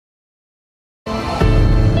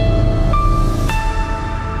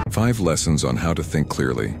5 Lessons on How to Think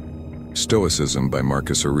Clearly. Stoicism by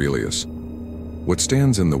Marcus Aurelius. What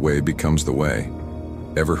stands in the way becomes the way.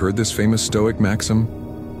 Ever heard this famous Stoic maxim?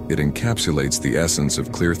 It encapsulates the essence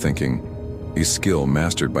of clear thinking, a skill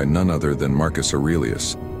mastered by none other than Marcus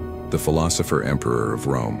Aurelius, the philosopher-emperor of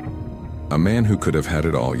Rome. A man who could have had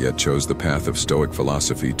it all yet chose the path of Stoic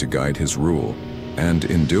philosophy to guide his rule, and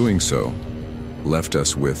in doing so, left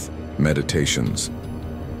us with Meditations,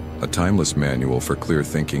 a timeless manual for clear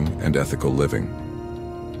thinking and ethical living.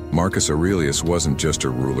 Marcus Aurelius wasn't just a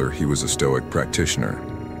ruler, he was a Stoic practitioner.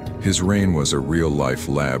 His reign was a real-life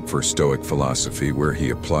lab for Stoic philosophy where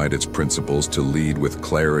he applied its principles to lead with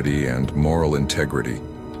clarity and moral integrity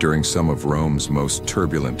during some of Rome's most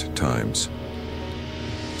turbulent times.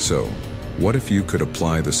 So, what if you could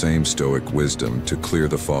apply the same Stoic wisdom to clear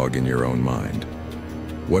the fog in your own mind?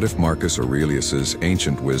 What if Marcus Aurelius's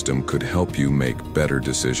ancient wisdom could help you make better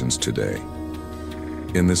decisions today?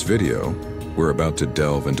 In this video, we're about to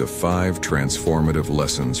delve into 5 transformative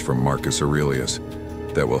lessons from Marcus Aurelius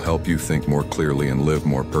that will help you think more clearly and live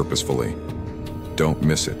more purposefully. Don't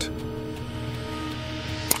miss it.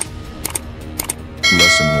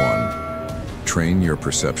 Lesson 1. Train your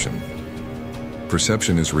perception.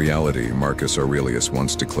 Perception is reality, Marcus Aurelius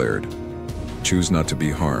once declared. Choose not to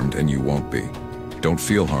be harmed and you won't be. Don't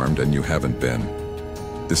feel harmed and you haven't been.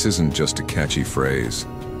 This isn't just a catchy phrase.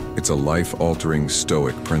 It's a life-altering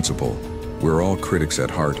Stoic principle. We're all critics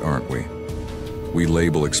at heart, aren't we? We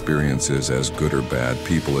label experiences as good or bad,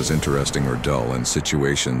 people as interesting or dull, and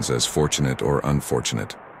situations as fortunate or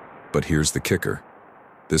unfortunate. But here's the kicker.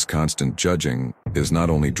 This constant judging is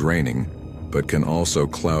not only draining, but can also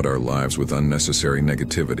cloud our lives with unnecessary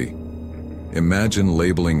negativity. Imagine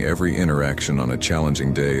labeling every interaction on a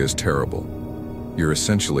challenging day as terrible. You're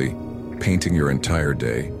essentially painting your entire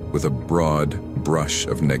day with a broad brush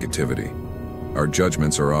of negativity. Our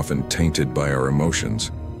judgments are often tainted by our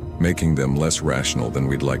emotions, making them less rational than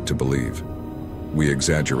we'd like to believe. We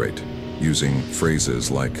exaggerate, using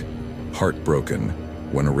phrases like heartbroken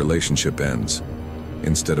when a relationship ends,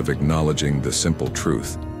 instead of acknowledging the simple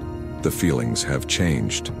truth: the feelings have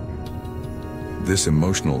changed. This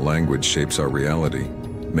emotional language shapes our reality,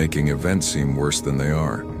 making events seem worse than they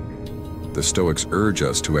are. The Stoics urge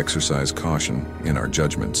us to exercise caution in our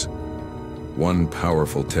judgments. One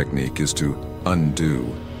powerful technique is to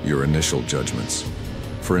undo your initial judgments.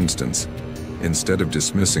 For instance, instead of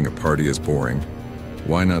dismissing a party as boring,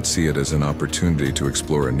 why not see it as an opportunity to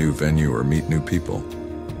explore a new venue or meet new people?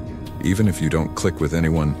 Even if you don't click with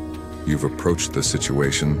anyone, you've approached the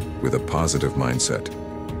situation with a positive mindset.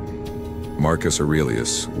 Marcus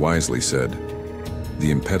Aurelius wisely said,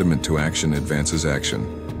 "The impediment to action advances action.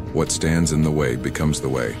 What stands in the way becomes the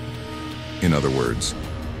way." In other words,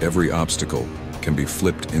 every obstacle can be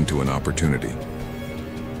flipped into an opportunity.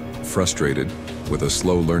 Frustrated with a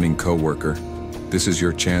slow-learning coworker? This is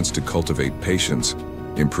your chance to cultivate patience,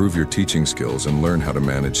 improve your teaching skills, and learn how to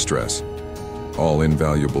manage stress. All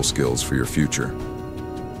invaluable skills for your future.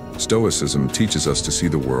 Stoicism teaches us to see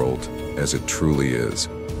the world as it truly is,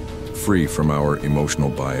 free from our emotional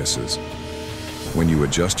biases. When you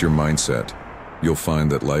adjust your mindset, you'll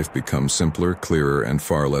find that life becomes simpler, clearer, and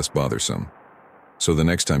far less bothersome. So the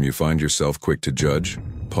next time you find yourself quick to judge,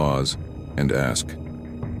 pause, and ask,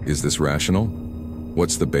 is this rational?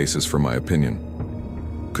 What's the basis for my opinion?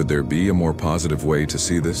 Could there be a more positive way to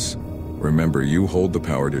see this? Remember, you hold the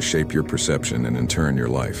power to shape your perception and in turn your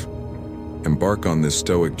life. Embark on this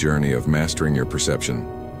Stoic journey of mastering your perception,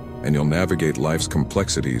 and you'll navigate life's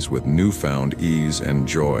complexities with newfound ease and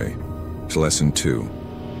joy. Lesson 2.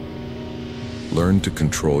 Learn to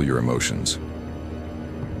control your emotions.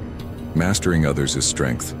 Mastering others is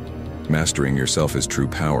strength. Mastering yourself is true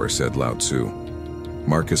power, said Lao Tzu.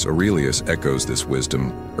 Marcus Aurelius echoes this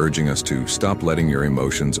wisdom, urging us to stop letting your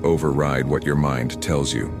emotions override what your mind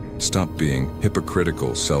tells you. Stop being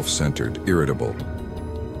hypocritical, self-centered, irritable.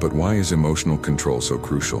 But why is emotional control so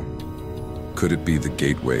crucial? Could it be the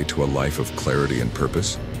gateway to a life of clarity and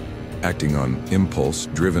purpose? Acting on impulse,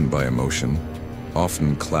 driven by emotion,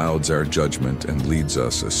 often clouds our judgment and leads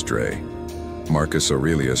us astray. Marcus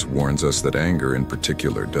Aurelius warns us that anger in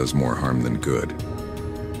particular does more harm than good.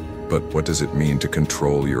 But what does it mean to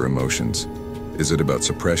control your emotions? Is it about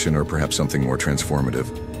suppression or perhaps something more transformative?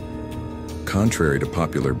 Contrary to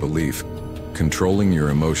popular belief, controlling your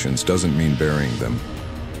emotions doesn't mean burying them.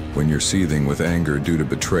 When you're seething with anger due to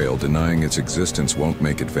betrayal, denying its existence won't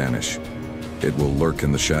make it vanish. It will lurk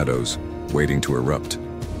in the shadows, waiting to erupt.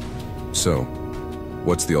 So,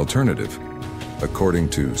 what's the alternative? According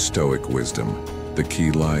to Stoic wisdom, the key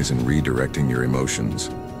lies in redirecting your emotions.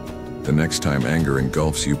 The next time anger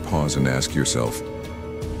engulfs you, pause and ask yourself,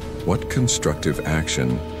 What constructive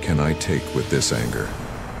action can I take with this anger?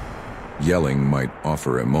 Yelling might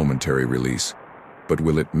offer a momentary release, but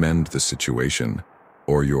will it mend the situation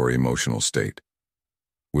or your emotional state?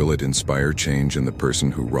 Will it inspire change in the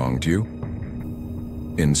person who wronged you?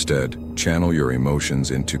 Instead, channel your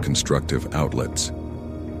emotions into constructive outlets.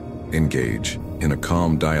 Engage in a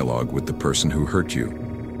calm dialogue with the person who hurt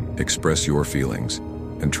you. Express your feelings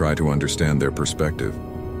and try to understand their perspective.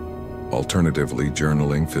 Alternatively,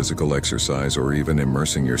 journaling, physical exercise, or even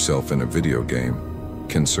immersing yourself in a video game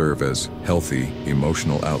can serve as healthy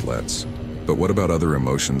emotional outlets. But what about other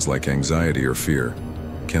emotions like anxiety or fear?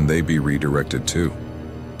 Can they be redirected too?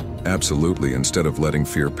 Absolutely. Instead of letting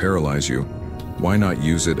fear paralyze you, why not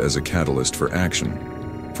use it as a catalyst for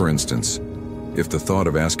action? For instance, if the thought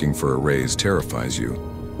of asking for a raise terrifies you,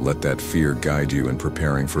 let that fear guide you in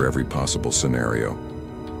preparing for every possible scenario.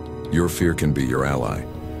 Your fear can be your ally,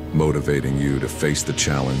 motivating you to face the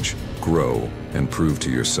challenge, grow, and prove to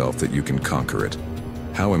yourself that you can conquer it.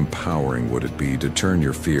 How empowering would it be to turn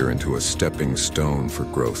your fear into a stepping stone for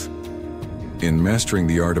growth? In mastering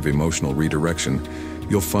the art of emotional redirection,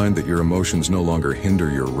 you'll find that your emotions no longer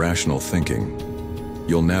hinder your rational thinking.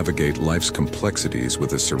 You'll navigate life's complexities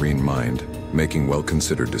with a serene mind, making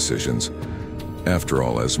well-considered decisions. After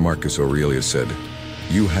all, as Marcus Aurelius said,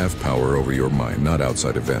 you have power over your mind, not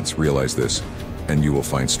outside events. Realize this, and you will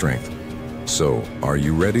find strength. So, are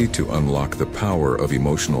you ready to unlock the power of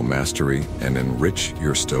emotional mastery and enrich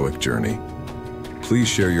your Stoic journey? Please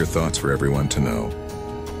share your thoughts for everyone to know.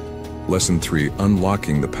 Lesson 3: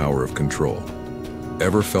 Unlocking the power of control.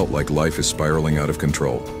 Ever felt like life is spiraling out of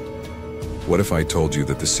control? What if I told you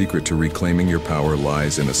that the secret to reclaiming your power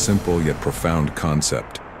lies in a simple yet profound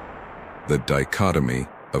concept? The dichotomy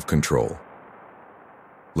of control.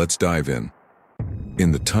 Let's dive in.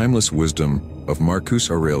 In the timeless wisdom of Marcus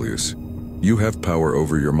Aurelius, you have power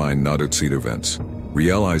over your mind, not outside events.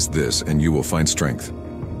 Realize this and you will find strength.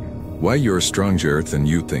 Why you're stronger than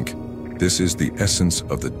you think. This is the essence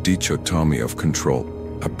of the dichotomy of control,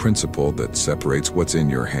 a principle that separates what's in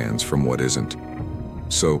your hands from what isn't.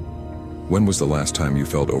 So, when was the last time you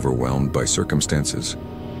felt overwhelmed by circumstances?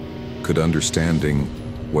 Could understanding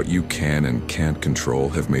what you can and can't control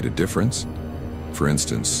have made a difference? For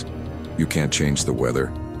instance, you can't change the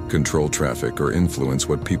weather, control traffic, or influence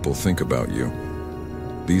what people think about you.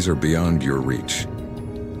 These are beyond your reach.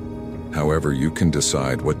 However, you can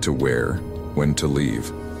decide what to wear, when to leave,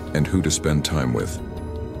 and who to spend time with.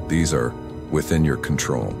 These are within your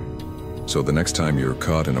control. So the next time you're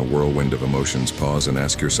caught in a whirlwind of emotions, pause and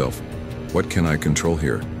ask yourself, what can I control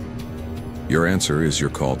here? Your answer is your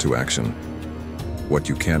call to action. What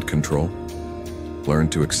you can't control? Learn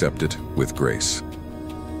to accept it with grace.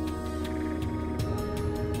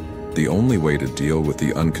 The only way to deal with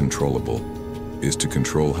the uncontrollable is to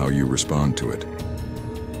control how you respond to it.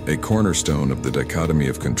 A cornerstone of the dichotomy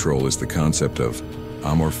of control is the concept of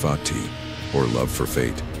amor fati, or love for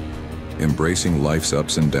fate. Embracing life's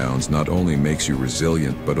ups and downs not only makes you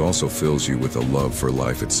resilient but also fills you with a love for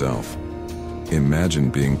life itself. Imagine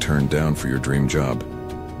being turned down for your dream job.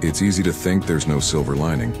 It's easy to think there's no silver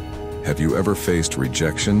lining. Have you ever faced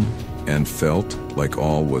rejection and felt like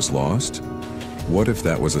all was lost? What if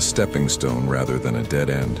that was a stepping stone rather than a dead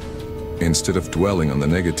end? Instead of dwelling on the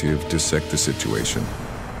negative, dissect the situation.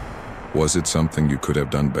 Was it something you could have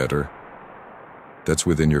done better? That's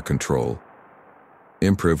within your control.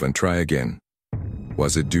 Improve and try again.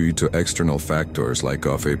 Was it due to external factors like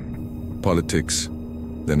politics?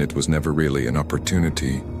 Then it was never really an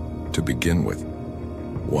opportunity to begin with.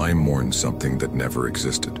 Why mourn something that never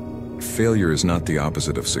existed? Failure is not the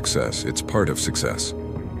opposite of success, it's part of success.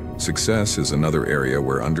 Success is another area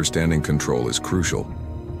where understanding control is crucial.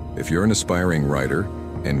 If you're an aspiring writer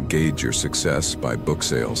and gauge your success by book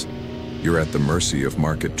sales, you're at the mercy of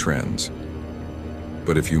market trends.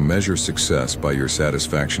 But if you measure success by your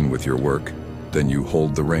satisfaction with your work, then you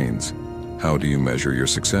hold the reins. How do you measure your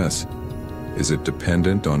success? Is it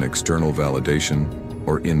dependent on external validation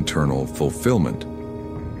or internal fulfillment?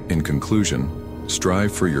 In conclusion,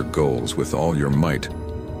 strive for your goals with all your might,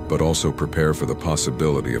 but also prepare for the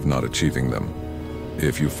possibility of not achieving them.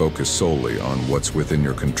 If you focus solely on what's within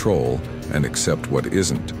your control and accept what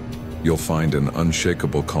isn't, you'll find an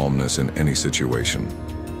unshakable calmness in any situation.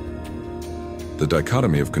 The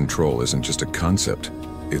dichotomy of control isn't just a concept,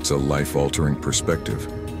 it's a life-altering perspective.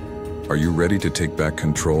 Are you ready to take back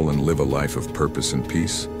control and live a life of purpose and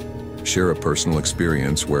peace? Share a personal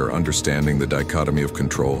experience where understanding the dichotomy of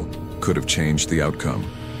control could have changed the outcome.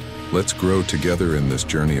 Let's grow together in this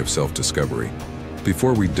journey of self-discovery.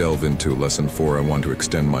 Before we delve into Lesson 4, I want to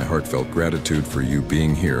extend my heartfelt gratitude for you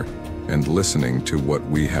being here and listening to what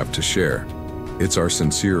we have to share. It's our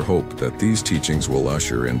sincere hope that these teachings will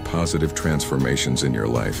usher in positive transformations in your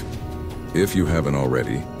life. If you haven't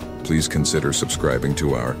already, please consider subscribing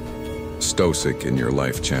to our Stoic in Your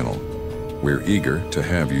Life channel. We're eager to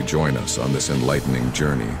have you join us on this enlightening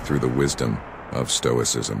journey through the wisdom of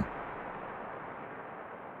Stoicism.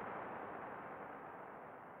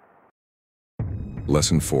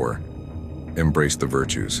 Lesson 4. Embrace the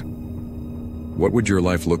virtues. What would your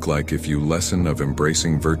life look like if you lesson of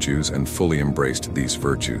embracing virtues and fully embraced these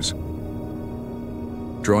virtues?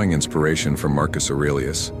 Drawing inspiration from Marcus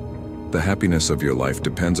Aurelius, the happiness of your life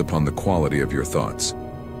depends upon the quality of your thoughts.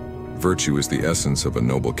 Virtue is the essence of a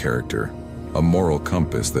noble character, a moral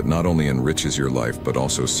compass that not only enriches your life but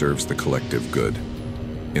also serves the collective good.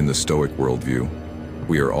 In the Stoic worldview,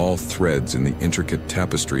 we are all threads in the intricate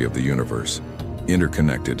tapestry of the universe,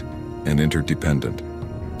 interconnected and interdependent.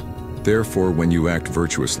 Therefore, when you act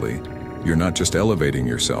virtuously, you're not just elevating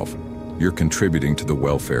yourself, you're contributing to the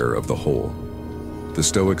welfare of the whole. The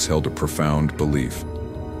Stoics held a profound belief.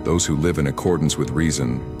 Those who live in accordance with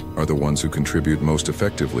reason are the ones who contribute most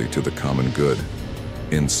effectively to the common good.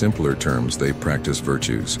 In simpler terms, they practice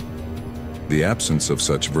virtues. The absence of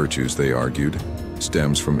such virtues, they argued,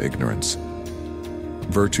 stems from ignorance.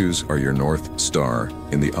 Virtues are your north star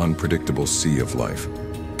in the unpredictable sea of life,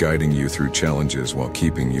 guiding you through challenges while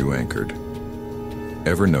keeping you anchored.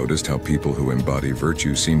 Ever noticed how people who embody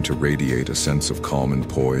virtue seem to radiate a sense of calm and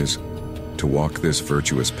poise? To walk this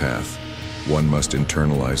virtuous path, one must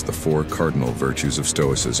internalize the 4 cardinal virtues of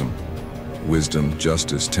Stoicism: wisdom,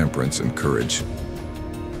 justice, temperance, and courage.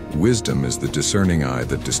 Wisdom is the discerning eye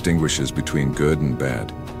that distinguishes between good and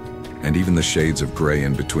bad, and even the shades of gray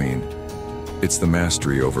in between. It's the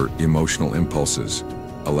mastery over emotional impulses,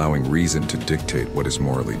 allowing reason to dictate what is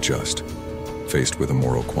morally just. Faced with a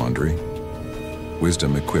moral quandary,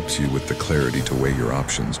 wisdom equips you with the clarity to weigh your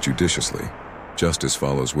options judiciously. Justice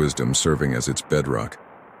follows wisdom, serving as its bedrock.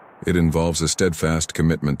 It involves a steadfast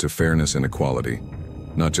commitment to fairness and equality,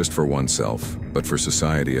 not just for oneself, but for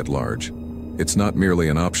society at large. It's not merely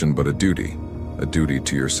an option, but a duty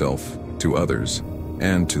to yourself, to others,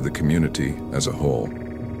 and to the community as a whole.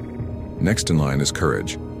 Next in line is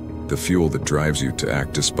courage, the fuel that drives you to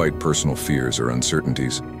act despite personal fears or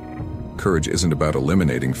uncertainties. Courage isn't about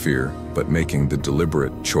eliminating fear, but making the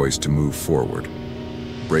deliberate choice to move forward,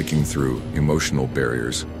 breaking through emotional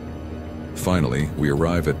barriers. Finally, we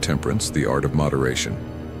arrive at temperance, the art of moderation.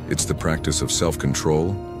 It's the practice of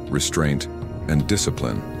self-control, restraint, and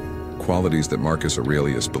discipline, qualities that Marcus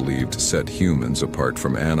Aurelius believed set humans apart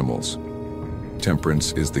from animals.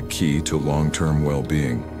 Temperance is the key to long-term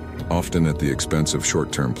well-being, often at the expense of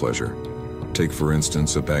short-term pleasure. Take, for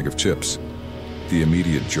instance, a bag of chips. The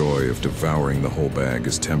immediate joy of devouring the whole bag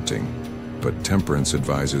is tempting, but temperance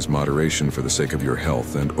advises moderation for the sake of your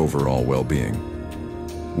health and overall well-being.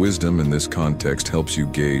 Wisdom in this context helps you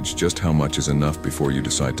gauge just how much is enough before you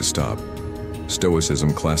decide to stop.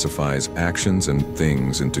 Stoicism classifies actions and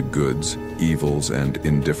things into goods, evils, and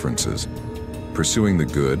indifferences. Pursuing the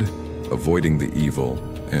good, avoiding the evil,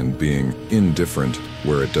 and being indifferent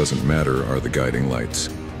where it doesn't matter are the guiding lights.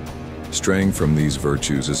 Straying from these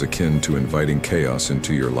virtues is akin to inviting chaos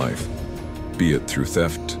into your life, be it through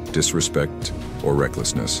theft, disrespect, or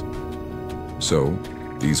recklessness. So,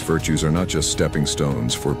 these virtues are not just stepping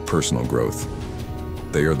stones for personal growth.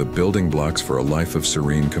 They are the building blocks for a life of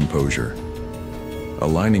serene composure.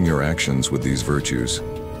 Aligning your actions with these virtues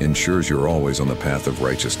ensures you're always on the path of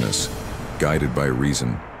righteousness, guided by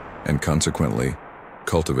reason, and consequently,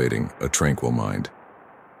 cultivating a tranquil mind.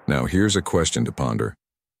 Now here's a question to ponder.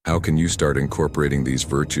 How can you start incorporating these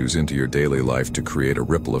virtues into your daily life to create a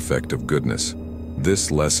ripple effect of goodness? This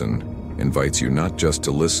lesson invites you not just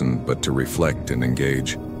to listen, but to reflect and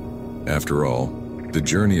engage. After all, the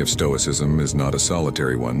journey of Stoicism is not a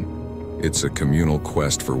solitary one. It's a communal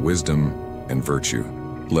quest for wisdom and virtue.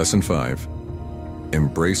 Lesson 5.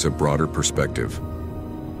 Embrace a broader perspective.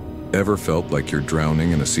 Ever felt like you're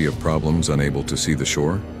drowning in a sea of problems, unable to see the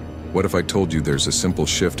shore? What if I told you there's a simple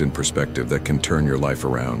shift in perspective that can turn your life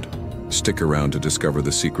around? Stick around to discover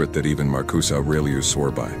the secret that even Marcus Aurelius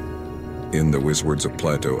swore by. In the wise words of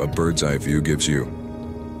Plato, a bird's eye view gives you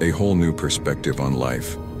a whole new perspective on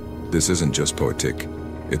life. This isn't just poetic,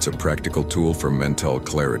 it's a practical tool for mental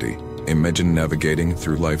clarity. Imagine navigating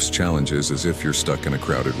through life's challenges as if you're stuck in a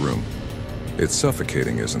crowded room. It's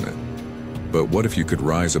suffocating, isn't it? But what if you could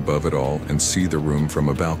rise above it all and see the room from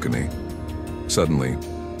a balcony? Suddenly,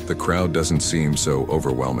 the crowd doesn't seem so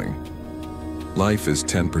overwhelming. Life is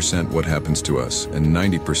 10% what happens to us and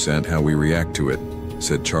 90% how we react to it,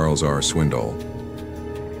 said Charles R. Swindoll.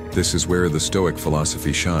 This is where the Stoic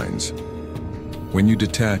philosophy shines. When you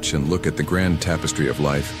detach and look at the grand tapestry of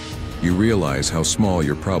life, you realize how small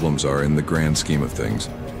your problems are in the grand scheme of things.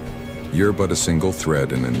 You're but a single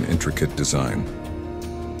thread in an intricate design.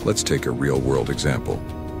 Let's take a real-world example.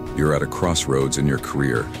 You're at a crossroads in your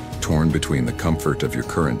career, torn between the comfort of your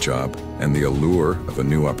current job and the allure of a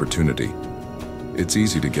new opportunity. It's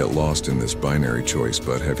easy to get lost in this binary choice,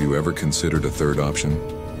 but have you ever considered a third option?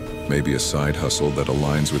 Maybe a side hustle that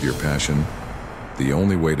aligns with your passion? The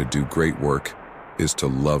only way to do great work is to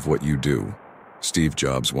love what you do, Steve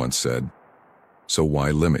Jobs once said. So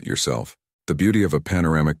why limit yourself? The beauty of a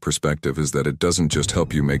panoramic perspective is that it doesn't just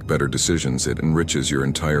help you make better decisions, it enriches your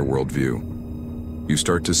entire worldview. You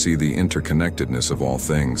start to see the interconnectedness of all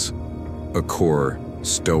things, a core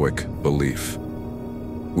Stoic belief.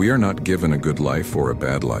 We are not given a good life or a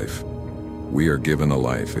bad life. We are given a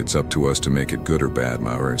life. It's up to us to make it good or bad,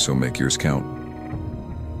 Maurer, so make yours count.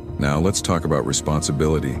 Now let's talk about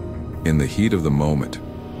responsibility. In the heat of the moment,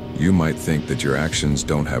 you might think that your actions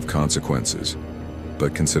don't have consequences.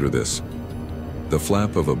 But consider this. The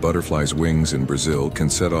flap of a butterfly's wings in Brazil can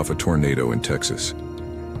set off a tornado in Texas.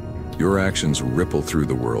 Your actions ripple through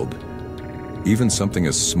the world. Even something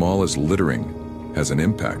as small as littering has an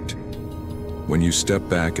impact. When you step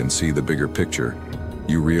back and see the bigger picture,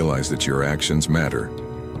 you realize that your actions matter,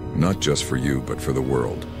 not just for you, but for the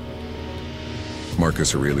world.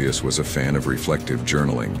 Marcus Aurelius was a fan of reflective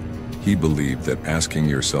journaling. He believed that asking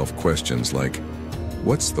yourself questions like,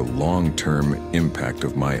 what's the long-term impact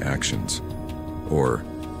of my actions? Or,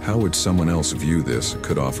 how would someone else view this,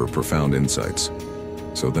 could offer profound insights.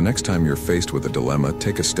 So the next time you're faced with a dilemma,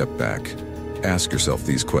 take a step back. Ask yourself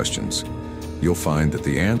these questions. You'll find that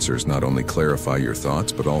the answers not only clarify your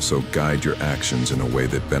thoughts, but also guide your actions in a way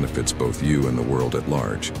that benefits both you and the world at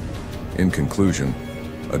large. In conclusion,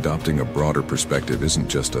 adopting a broader perspective isn't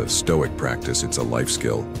just a Stoic practice, it's a life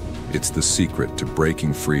skill. It's the secret to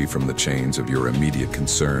breaking free from the chains of your immediate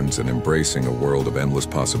concerns and embracing a world of endless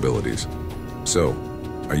possibilities. So,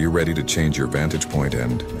 are you ready to change your vantage point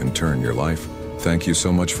and, in turn, your life? Thank you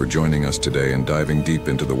so much for joining us today and diving deep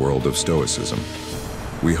into the world of Stoicism.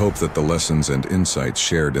 We hope that the lessons and insights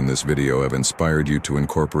shared in this video have inspired you to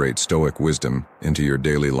incorporate Stoic wisdom into your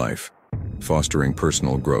daily life, fostering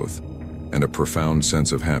personal growth and a profound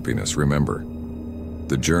sense of happiness. Remember,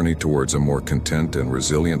 the journey towards a more content and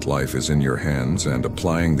resilient life is in your hands, and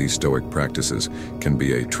applying these Stoic practices can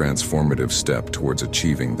be a transformative step towards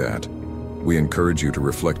achieving that. We encourage you to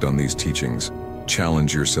reflect on these teachings,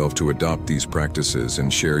 challenge yourself to adopt these practices,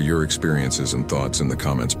 and share your experiences and thoughts in the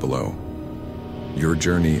comments below. Your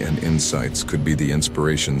journey and insights could be the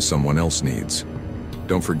inspiration someone else needs.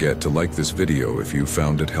 Don't forget to like this video if you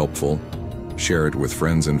found it helpful, share it with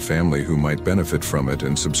friends and family who might benefit from it,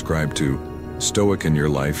 and subscribe to Stoic in Your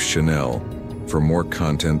Life Chanel for more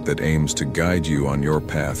content that aims to guide you on your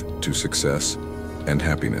path to success and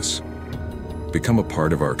happiness. Become a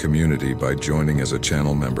part of our community by joining as a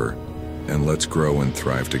channel member, and let's grow and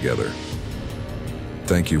thrive together.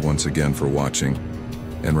 Thank you once again for watching,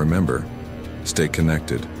 and remember, stay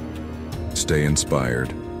connected, stay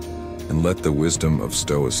inspired, and let the wisdom of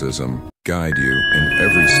Stoicism guide you in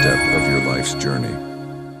every step of your life's journey.